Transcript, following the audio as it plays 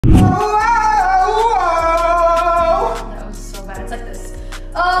That was so bad. It's like this.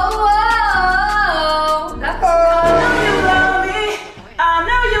 Oh, that's I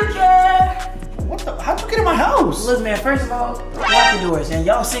know you care. What the? How'd you get in my house? Look, man, first of all, lock the doors, and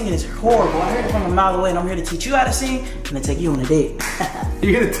y'all singing is horrible. I heard it from a mile away, and I'm here to teach you how to sing and to take you on a date.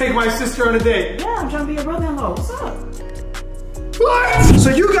 You're gonna take my sister on a date? Yeah, I'm trying to be your brother-in-law. What's up? What? So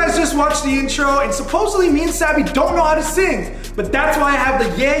you guys just watched the intro, and supposedly me and Sabby don't know how to sing. But that's why I have the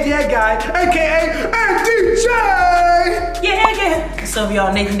Yeah Yeah guy, aka NDJ! Yeah, yeah. What's up,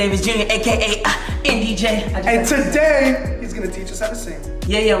 y'all? Nathan Davis Jr., aka NDJ. And today, he's gonna teach us how to sing.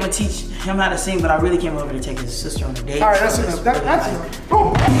 Yeah, I'm gonna teach him how to sing, but I really came over to take his sister on a date. Alright, that's enough. That's enough.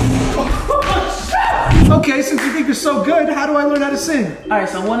 Oh. Okay, since you think you're so good, how do I learn how to sing? Alright,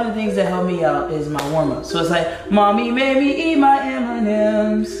 so one of the things that helped me out is my warm-up. So it's like, Mommy made me eat my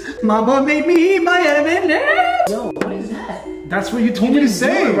M&Ms. Mama made me eat my M&Ms. Yo, what is that? That's what you told me to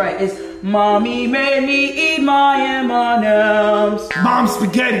say. Do it right. It's Mommy made me eat my M&Ms. Mom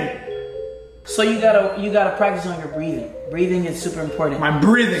spaghetti. So you gotta practice on your breathing. Breathing is super important. My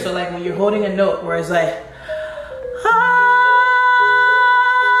breathing. So like when you're holding a note where it's like,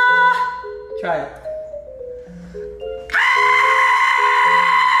 try it.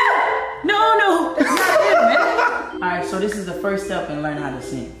 No, that's not it, man. All right, so this is the first step in learning how to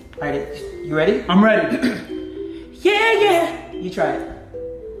sing. All right, you ready? I'm ready. Yeah. You try it.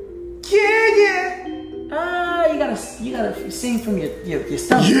 Yeah. You gotta sing from your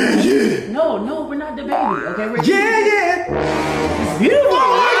stomach. Yeah. No, we're not the baby. Okay, we're Yeah. It's beautiful.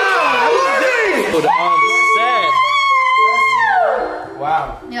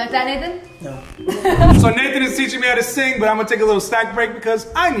 Wow. You like that, Nathan? No. So Nathan is teaching me how to sing, but I'm gonna take a little snack break because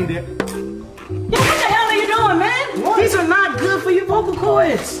I need it. Yo, what the hell are you doing, man? What? These are not good for your vocal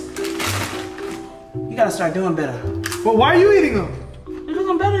cords. You gotta start doing better. But why are you eating them? Because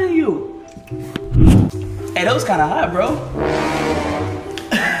I'm better than you. Hey, that was kind of hot, bro.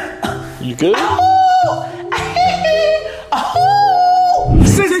 You good?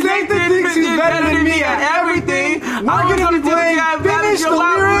 Since Nathan thinks he's better than me at everything, I'm gonna be playing Finish the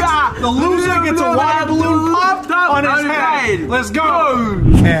Lyrics. The loser gets a water balloon popped on his head. Let's go.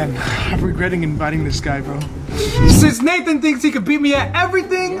 Man, I'm regretting inviting this guy, bro. Since Nathan thinks he could beat me at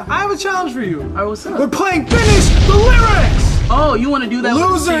everything, I have a challenge for you. All right, what's up? We're playing Finish the Lyrics. Oh, you want to do that?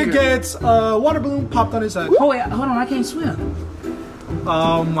 Loser with the gets a water balloon popped on his head. Oh wait, hold on, I can't swim.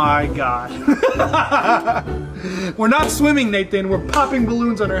 Oh my god. We're not swimming, Nathan. We're popping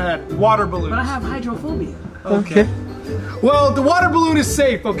balloons on our head. Water balloons. But I have hydrophobia. Okay. Well, the water balloon is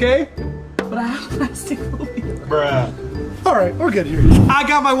safe, okay? But I have plastic phobia. Bruh. Alright, we're good here. I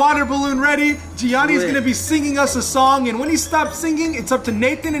got my water balloon ready. Gianni's gonna be singing us a song, and when he stops singing, it's up to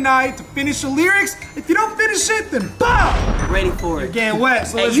Nathan and I to finish the lyrics. If you don't finish it, then BOW! Ready for it. Getting wet,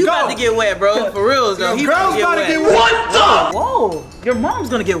 so Hey, let's you go. about to get wet, bro. For real, though. Your girl's about to get wet. What the? Whoa, your mom's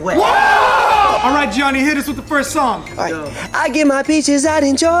gonna get wet. Alright, Gianni, hit us with the first song. I get my peaches out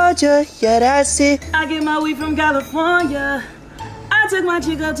in Georgia, yeah, that's it. I get my weed from California. I took my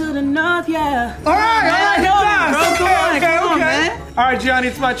chick up to the north, yeah. Alright, Come on, man. Alright, Gianni,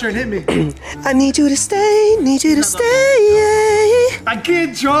 it's my turn. Hit me. I need you to stay, I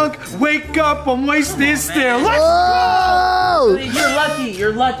get drunk, wake up, I'm wasted still. Let's Oh!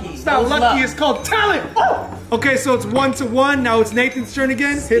 You're lucky. It's not lucky, it's called talent. Oh! Okay, so it's 1-1. Now it's Nathan's turn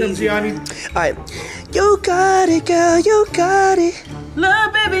again. Hit him, Gianni. Alright. You got it, girl, you got it.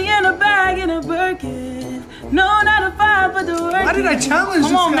 Love baby in a bag in a Birkin. No, not a 5, but the work. Why did I challenge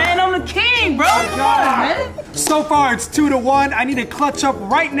this Come on, guy? man, I'm the king, bro. Come on, man. So far, it's 2-1. I need to clutch up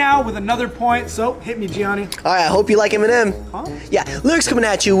right now with another point. So hit me, Gianni. Alright, I hope you like Eminem. Huh? Yeah, lyrics coming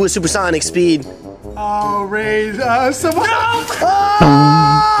at you with supersonic speed. Oh, raise someone. Oh!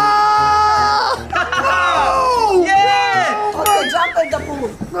 Yeah. Okay, jump in the pool.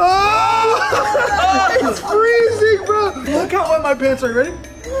 Oh! It's freezing, bro. Look how wet my pants are. Ready?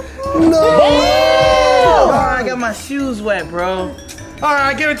 No! Oh, I got my shoes wet, bro. All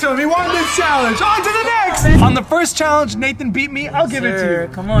right, give it to him. He won this challenge. On to the next. On the first challenge, Nathan beat me. I'll give it to you.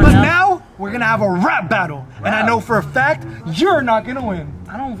 Come on But now. now, we're going to have a rap battle. And I know for a fact, you're not going to win.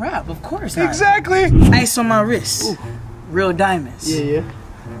 I don't rap, of course not. Exactly. Ice on my wrist. Ooh. Real diamonds. Yeah.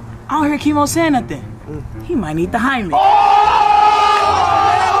 I don't hear Chemo saying nothing. He might need the Hymen. Oh!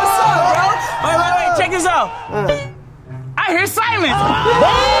 Hey, what's up, bro? Wait, check this out. I hear Simon.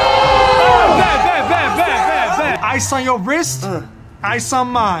 Bet. Ice on your wrist, ice on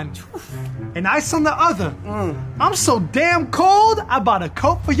mine, and ice on the other. I'm so damn cold, I bought a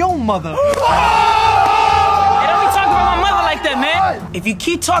coat for your mother. Hey, don't be talking about my mother like that, man. If you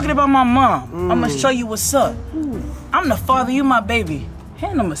keep talking about my mom, I'm gonna show you what's up. I'm the father, you my baby.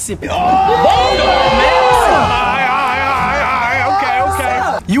 hand him a sip. Okay.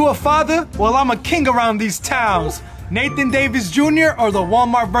 You a father? Well, I'm a king around these towns. Nathan Davis Jr. or the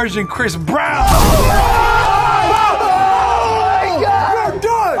Walmart version Chris Brown? Oh my God! You're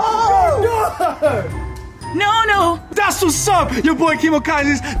done! You're done! No. That's what's up! Your boy Kimo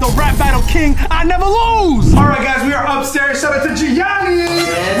Kaiser's the rap battle king. I never lose! Alright guys, we are upstairs. Shout out to Gianni!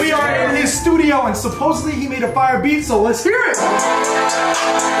 Yes, we are in his studio and supposedly he made a fire beat, so let's hear it!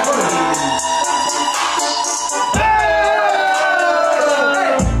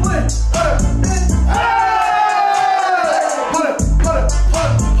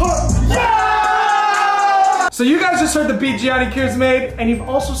 So you guys just heard the beat Gianni Kids made, and you've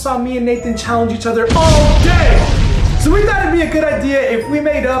also saw me and Nathan challenge each other all day. So we thought it'd be a good idea if we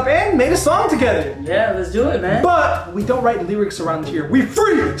made up and made a song together. Yeah, let's do it, man. But we don't write lyrics around here. We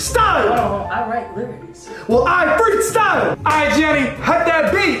freestyle. Oh, I write lyrics. Well, I freestyle. All right, Gianni, hut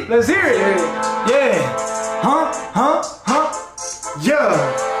that beat. Let's hear it. Yeah. Huh?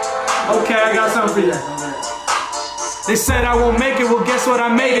 Yeah. Okay, I got something for you. They said I won't make it, well guess what, I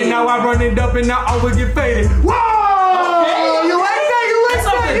made it. Now I run it up and I always get faded. Whoa! Okay. You like that? You like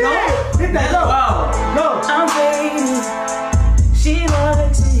that? Yeah. Hit that up. Wow. No. I'm faded. She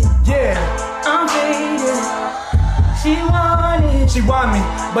likes it. Yeah. I'm faded. She want it. She want me,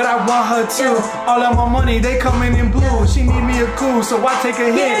 but I want her too. All of my money, they coming in blue. She need me a cool, so I take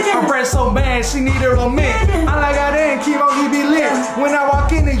a hit. Her breath so bad, she need her a mint. I like how then, Kimo, he be lit. When I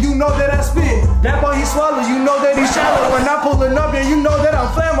walk in there, you know that I spit. That boy, he swallow, you know that he shallow. When I pulling up, yeah, you know that I'm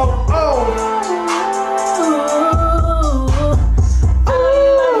flammable. Oh.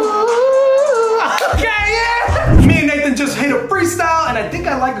 Okay, yeah. Me and Nathan just hit a freestyle, and I think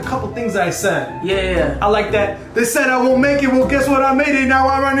I like a couple things that I said. Yeah. I like that. They said I won't make it, well guess what, I made it. Now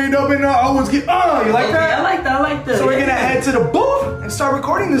I run it up and I always get, you like that? I like that. So we're gonna head to the booth and start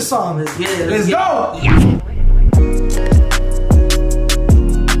recording this song. Let's get it. Let's go. Yeah.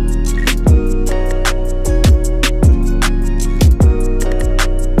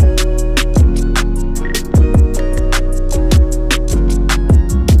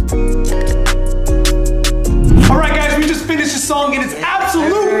 Song and it's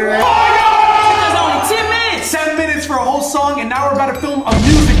absolute fire! It's only 10 minutes! 10 minutes for a whole song, and now we're about to film a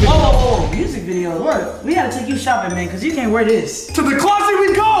music video. Oh, music video? What? We gotta take you shopping, man, because you can't wear this. To the closet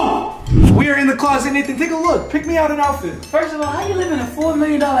we go! We are in the closet, Nathan. Take a look. Pick me out an outfit. First of all, how you live in a $4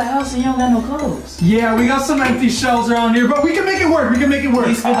 million house and you don't got no clothes? Yeah, we got some empty shelves around here, but we can make it work. We can make it work.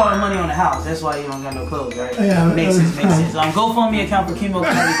 You spent all the money on the house. That's why you don't got no clothes, right? Yeah. Makes sense. GoFundMe account for Kimo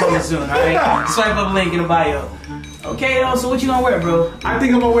coming soon, alright? Swipe up link in the bio. Okay, so what you gonna wear, bro? I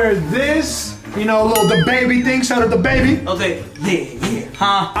think I'm gonna wear this, you know, a little the baby thing. Shout out the baby. Okay, yeah.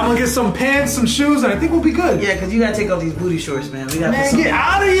 Huh? I'm gonna get some pants, some shoes, and I think we'll be good. Yeah, cause you gotta take off these booty shorts, man. We gotta get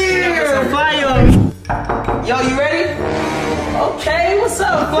out of here! Some fire. Yo, you ready? Okay, what's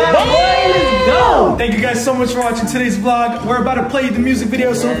up, Fly Boy? Let's go! Thank you guys so much for watching today's vlog. We're about to play the music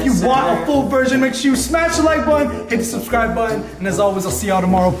video, so if you want a full version, make sure you smash the like button, hit the subscribe button, and as always, I'll see y'all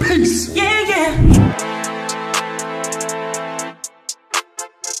tomorrow. Peace! Yeah.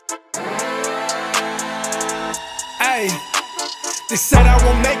 They said I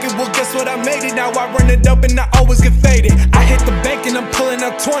won't make it, well guess what, I made it. Now I run it up and I always get faded. I hit the bank and I'm pulling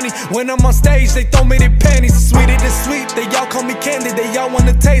up 20. When I'm on stage, they throw me their panties. Sweeter than sweet, they all call me candy. They all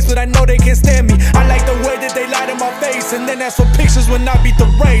wanna taste, but I know they can't stand me. I like the way that they lie to my face, and then ask for pictures when I beat the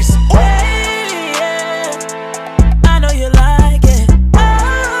race. Hey, yeah, I know you like it.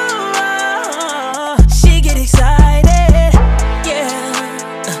 Oh, she get excited,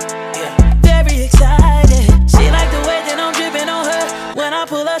 yeah, very excited. She like the way that I'm dripping on her. When I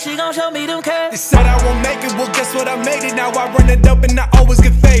pull up, she gon' show me them curves. They said I won't make it, well guess what, I made it. Now I run it up and I always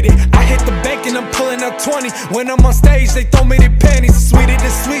get faded. I hit the bank and I'm pulling up 20. When I'm on stage, they throw me their panties. Sweeter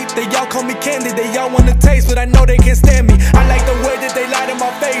than sweet, they all call me candy. They all wanna taste, but I know they can't stand me. I like the way that they lie to my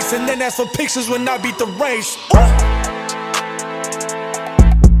face, and then ask for pictures when I beat the race.